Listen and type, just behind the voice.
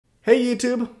Hey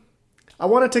YouTube, I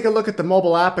want to take a look at the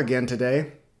mobile app again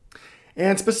today.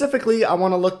 And specifically, I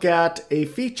want to look at a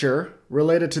feature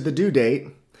related to the due date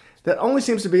that only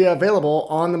seems to be available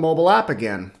on the mobile app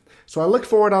again. So I looked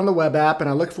for it on the web app and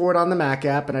I looked for it on the Mac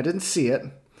app and I didn't see it.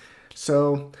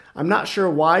 So I'm not sure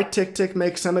why TickTick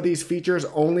makes some of these features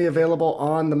only available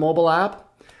on the mobile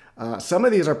app. Some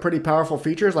of these are pretty powerful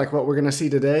features like what we're going to see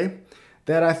today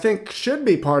that I think should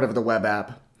be part of the web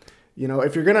app. You know,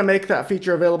 if you're going to make that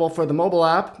feature available for the mobile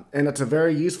app, and it's a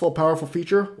very useful, powerful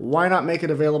feature, why not make it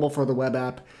available for the web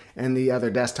app and the other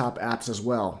desktop apps as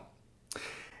well?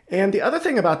 And the other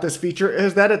thing about this feature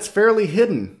is that it's fairly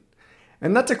hidden.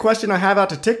 And that's a question I have out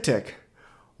to TickTick.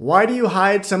 Why do you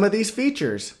hide some of these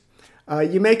features?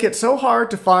 You make it so hard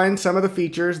to find some of the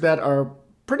features that are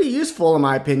pretty useful in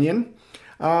my opinion,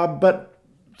 but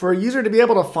for a user to be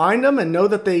able to find them and know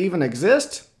that they even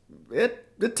exist,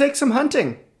 it takes some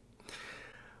hunting.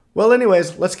 Well,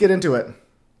 anyways, let's get into it.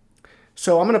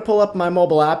 So I'm going to pull up my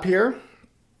mobile app here.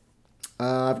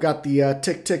 I've got the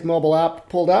TickTick Mobile App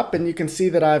pulled up, and you can see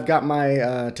that I've got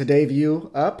my Today view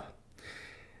up.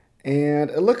 And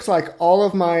it looks like all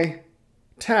of my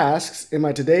tasks in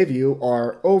my Today view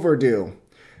are overdue.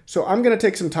 So I'm going to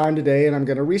take some time today, and I'm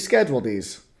going to reschedule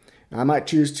these. I might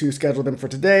choose to schedule them for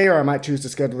today, or I might choose to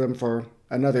schedule them for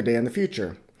another day in the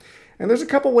future. And there's a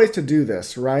couple ways to do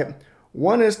this, right?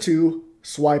 One is to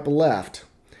swipe left,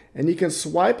 and you can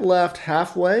swipe left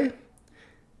halfway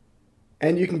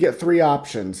and you can get three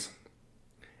options.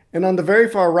 And on the very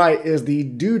far right is the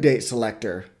due date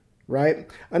selector, right?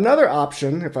 Another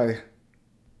option, if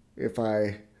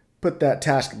I put that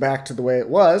task back to the way it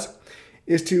was,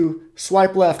 is to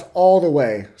swipe left all the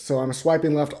way. So I'm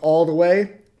swiping left all the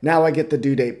way. Now I get the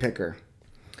due date picker.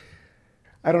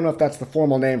 I don't know if that's the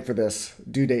formal name for this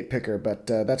due date picker, but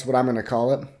that's what I'm going to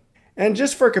call it. And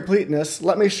just for completeness,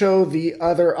 let me show the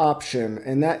other option,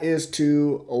 and that is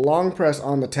to long press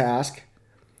on the task,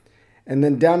 and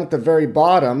then down at the very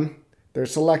bottom,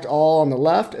 there's select all on the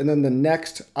left, and then the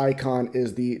next icon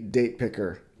is the date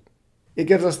picker. It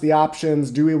gives us the options.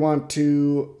 Do we want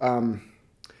to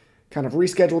kind of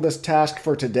reschedule this task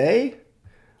for today,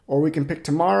 or we can pick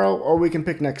tomorrow, or we can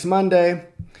pick next Monday.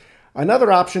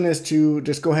 Another option is to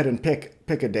just go ahead and pick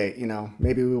a date. You know,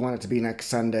 maybe we want it to be next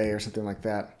Sunday or something like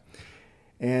that.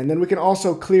 And then we can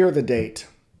also clear the date.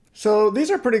 So these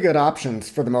are pretty good options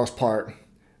for the most part.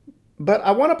 But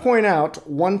I want to point out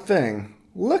one thing.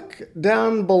 Look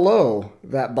down below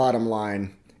that bottom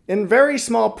line. In very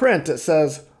small print, it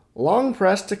says, long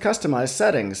press to customize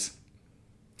settings.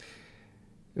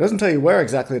 It doesn't tell you where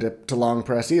exactly to long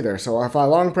press either. So if I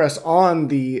long press on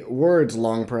the words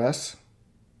long press,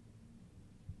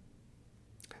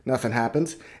 nothing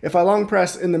happens. If I long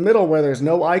press in the middle where there's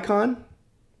no icon,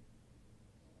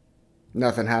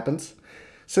 nothing happens.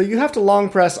 So you have to long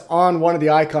press on one of the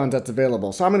icons that's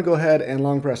available. So I'm going to go ahead and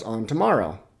long press on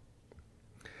tomorrow.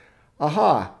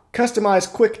 Aha,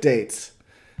 customize quick dates.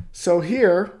 So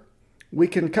here we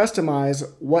can customize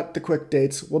what the quick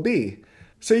dates will be.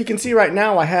 So you can see right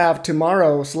now I have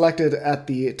tomorrow selected at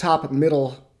the top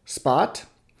middle spot.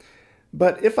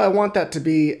 But if I want that to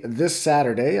be this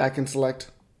Saturday, I can select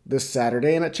this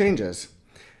Saturday and it changes.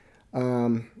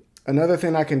 Another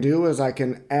thing I can do is I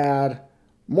can add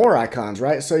more icons,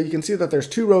 right? So you can see that there's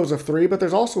 2 rows of 3, but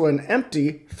there's also an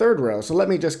empty third row. So let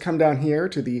me just come down here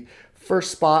to the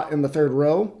first spot in the third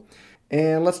row,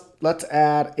 and let's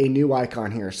add a new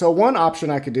icon here. So one option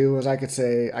I could do is I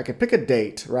could pick a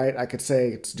date, right? I could say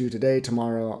it's due today,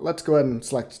 tomorrow. Let's go ahead and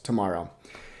select tomorrow.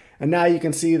 And now you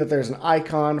can see that there's an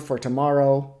icon for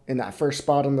tomorrow in that first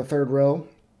spot in the third row.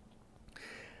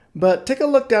 But take a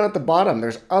look down at the bottom.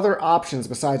 There's other options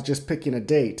besides just picking a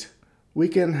date. We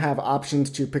can have options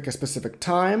to pick a specific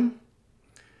time,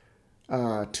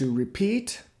 to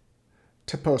repeat,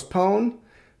 to postpone.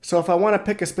 So if I want to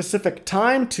pick a specific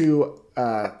time to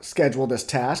schedule this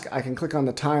task, I can click on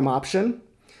the time option.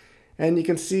 And you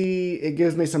can see it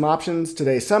gives me some options.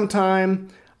 Today sometime.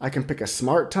 I can pick a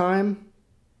smart time.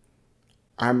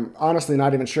 I'm honestly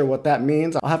not even sure what that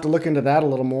means. I'll have to look into that a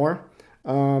little more.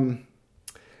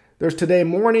 There's today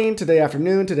morning, today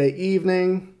afternoon, today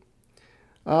evening.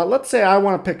 Let's say I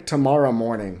want to pick tomorrow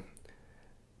morning.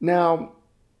 Now,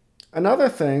 another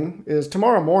thing is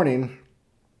tomorrow morning,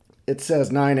 it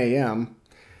says 9 a.m.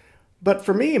 But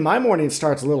for me, my morning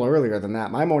starts a little earlier than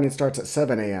that. My morning starts at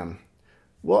 7 a.m.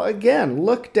 Well, again,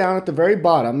 look down at the very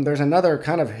bottom. There's another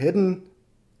kind of hidden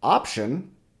option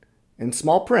in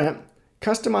small print,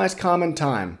 customize common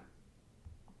time.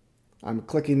 I'm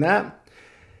clicking that.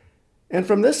 And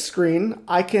from this screen,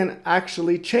 I can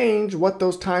actually change what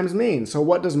those times mean. So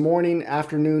what does morning,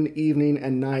 afternoon, evening,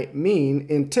 and night mean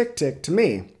in TickTick to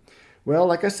me? Well,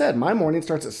 like I said, my morning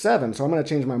starts at 7, so I'm going to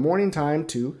change my morning time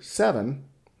to 7,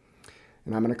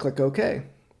 and I'm going to click OK.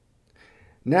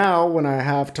 Now, when I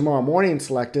have tomorrow morning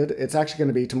selected, it's actually going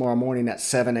to be tomorrow morning at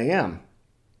 7 a.m.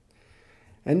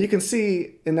 And you can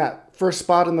see in that first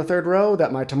spot in the third row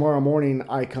that my tomorrow morning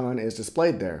icon is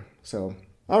displayed there. So,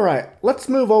 all right, let's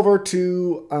move over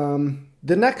to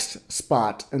the next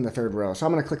spot in the third row. So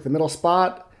I'm going to click the middle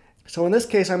spot. So in this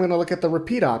case, I'm going to look at the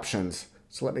repeat options.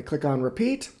 So let me click on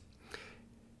repeat.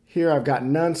 Here I've got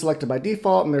none selected by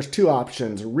default, and there's two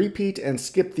options, repeat and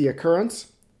skip the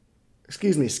occurrence.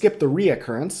 Skip the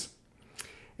reoccurrence.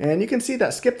 And you can see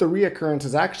that skip the reoccurrence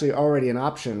is actually already an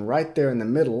option right there in the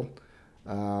middle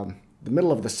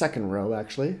of the second row,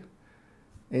 actually.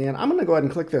 And I'm going to go ahead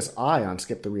and click this I on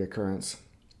skip the reoccurrence.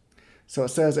 So it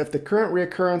says, if the current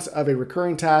reoccurrence of a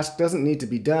recurring task doesn't need to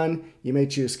be done, you may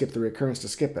choose skip the reoccurrence to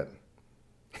skip it.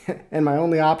 And my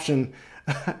only option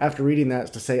after reading that is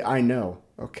to say, I know.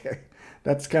 Okay,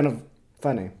 that's kind of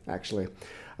funny, actually.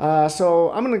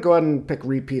 So I'm going to go ahead and pick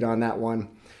repeat on that one.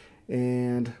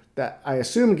 And that, I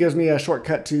assume, gives me a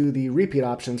shortcut to the repeat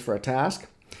options for a task.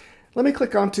 Let me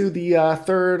click onto the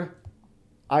third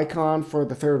icon for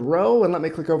the third row, and let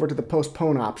me click over to the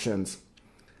postpone options.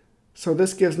 So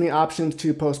this gives me options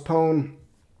to postpone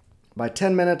by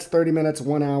 10 minutes, 30 minutes,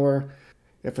 1 hour.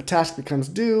 If a task becomes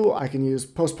due, I can use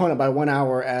postpone it by 1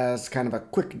 hour as kind of a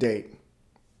quick date.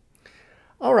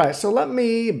 All right, so let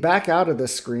me back out of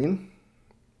this screen.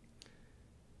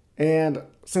 And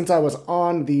since I was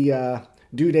on the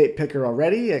due date picker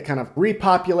already, it kind of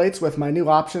repopulates with my new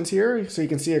options here. So you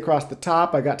can see across the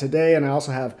top, I got today, and I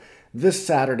also have this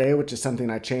Saturday, which is something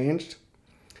I changed.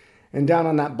 And down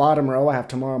on that bottom row, I have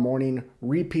tomorrow morning,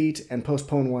 repeat, and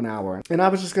postpone 1 hour. And I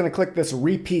was just going to click this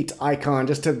repeat icon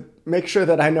just to make sure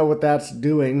that I know what that's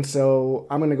doing. So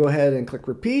I'm going to go ahead and click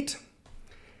repeat.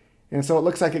 And so it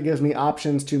looks like it gives me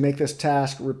options to make this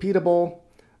task repeatable.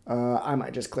 I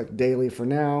might just click daily for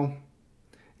now.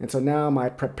 And so now my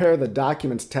prepare the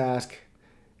documents task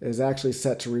is actually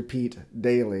set to repeat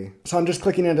daily. So I'm just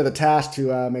clicking into the task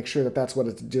to make sure that that's what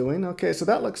it's doing. Okay, so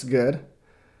that looks good.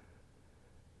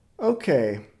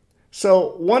 Okay,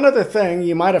 so one other thing,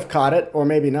 you might have caught it, or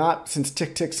maybe not, since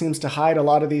TickTick seems to hide a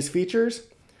lot of these features.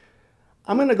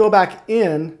 I'm going to go back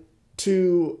in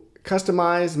to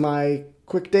customize my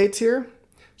quick dates here.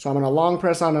 So I'm going to long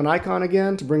press on an icon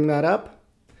again to bring that up.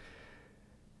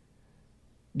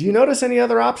 Do you notice any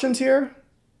other options here?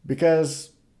 Because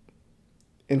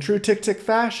in true TickTick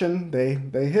fashion, they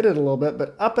hid it a little bit,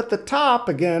 but up at the top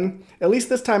again, at least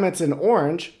this time it's in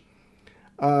orange,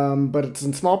 but it's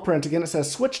in small print again, it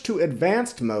says switch to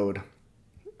advanced mode.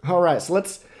 All right, so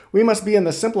we must be in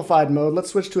the simplified mode.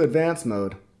 Let's switch to advanced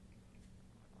mode.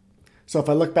 So if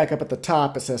I look back up at the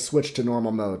top, it says switch to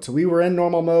normal mode. So we were in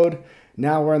normal mode,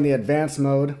 now we're in the advanced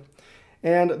mode.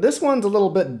 And this one's a little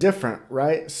bit different,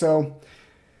 right? So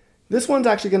this one's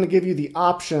actually going to give you the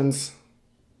options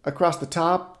across the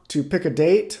top to pick a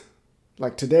date,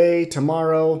 like today,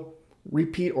 tomorrow,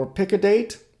 repeat, or pick a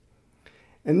date.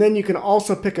 And then you can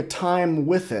also pick a time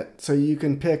with it. So you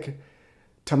can pick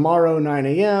tomorrow 9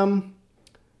 a.m.,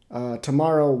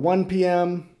 tomorrow 1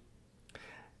 p.m.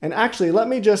 And actually, let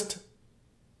me just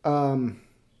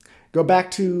go back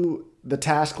to the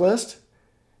task list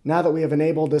now that we have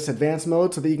enabled this advanced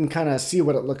mode so that you can kind of see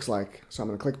what it looks like. So I'm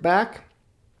going to click back.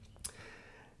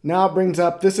 Now it brings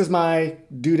up, this is my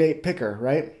due date picker,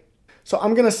 right? So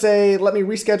I'm going to say, let me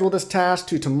reschedule this task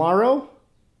to tomorrow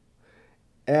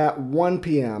at 1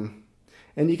 p.m.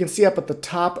 And you can see up at the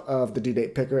top of the due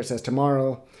date picker, it says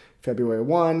tomorrow, February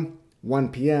 1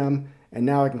 p.m. And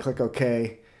now I can click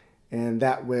OK, and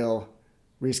that will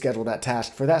reschedule that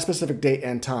task for that specific date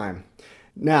and time.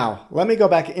 Now, let me go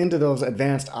back into those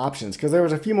advanced options because there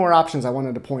was a few more options I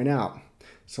wanted to point out.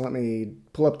 So let me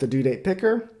pull up the due date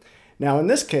picker. Now in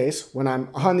this case, when I'm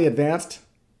on the advanced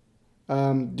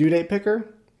due date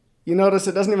picker, you notice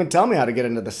it doesn't even tell me how to get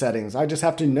into the settings. I just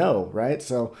have to know, right?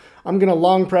 So I'm going to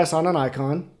long press on an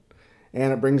icon,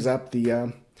 and it brings up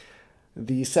the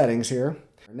settings here.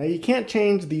 Now you can't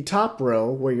change the top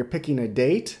row where you're picking a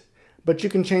date, but you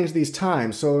can change these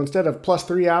times. So instead of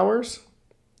 +3 hours,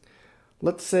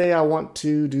 let's say I want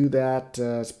to do that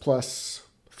as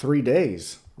 +3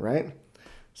 days, right?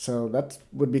 So that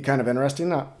would be kind of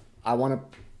interesting. I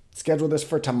want to schedule this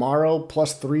for tomorrow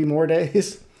 +3 more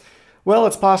days. Well,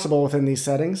 it's possible within these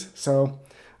settings, so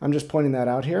I'm just pointing that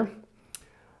out here.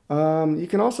 You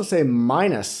can also say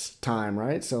minus time,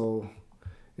 right? So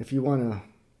if you want to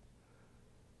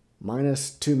minus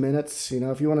 2 minutes.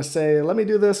 If you want to say, let me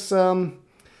do this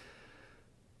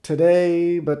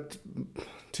today, but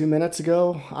 2 minutes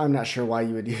ago, I'm not sure why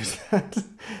you would use that.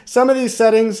 Some of these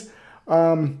settings,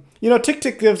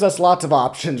 TickTick gives us lots of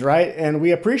options, right? And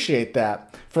we appreciate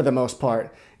that for the most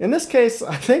part. In this case,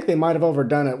 I think they might have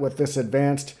overdone it with this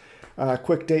advanced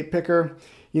quick date picker.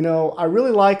 I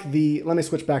really like let me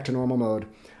switch back to normal mode.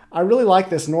 I really like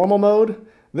this normal mode.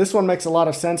 This one makes a lot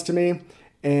of sense to me,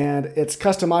 and it's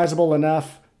customizable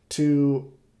enough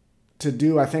to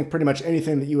do, I think, pretty much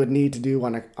anything that you would need to do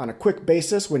on a quick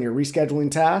basis when you're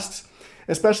rescheduling tasks,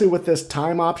 especially with this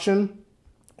time option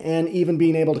and even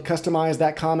being able to customize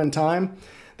that common time.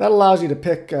 That allows you to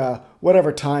pick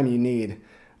whatever time you need.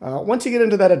 Once you get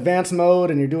into that advanced mode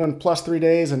and you're doing +3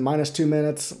 days and minus 2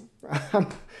 minutes,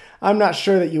 I'm not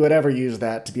sure that you would ever use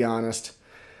that, to be honest.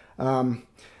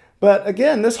 But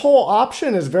again, this whole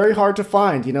option is very hard to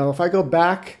find. If I go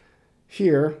back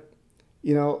here,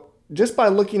 just by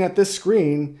looking at this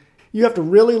screen, you have to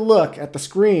really look at the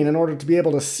screen in order to be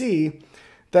able to see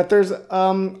that there's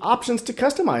options to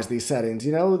customize these settings.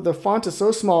 The font is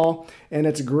so small and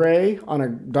it's gray on a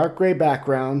dark gray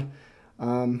background.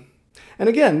 And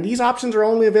again, these options are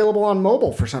only available on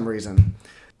mobile for some reason.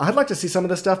 I'd like to see some of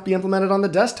this stuff be implemented on the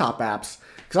desktop apps,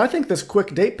 because I think this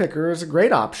quick date picker is a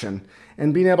great option,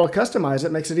 and being able to customize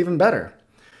it makes it even better.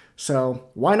 So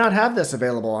why not have this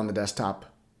available on the desktop?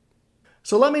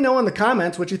 So let me know in the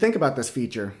comments what you think about this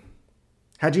feature.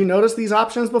 Had you noticed these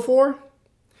options before?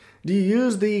 Do you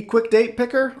use the quick date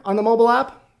picker on the mobile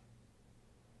app?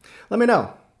 Let me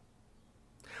know.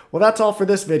 Well, that's all for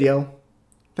this video.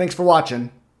 Thanks for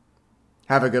watching.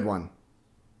 Have a good one.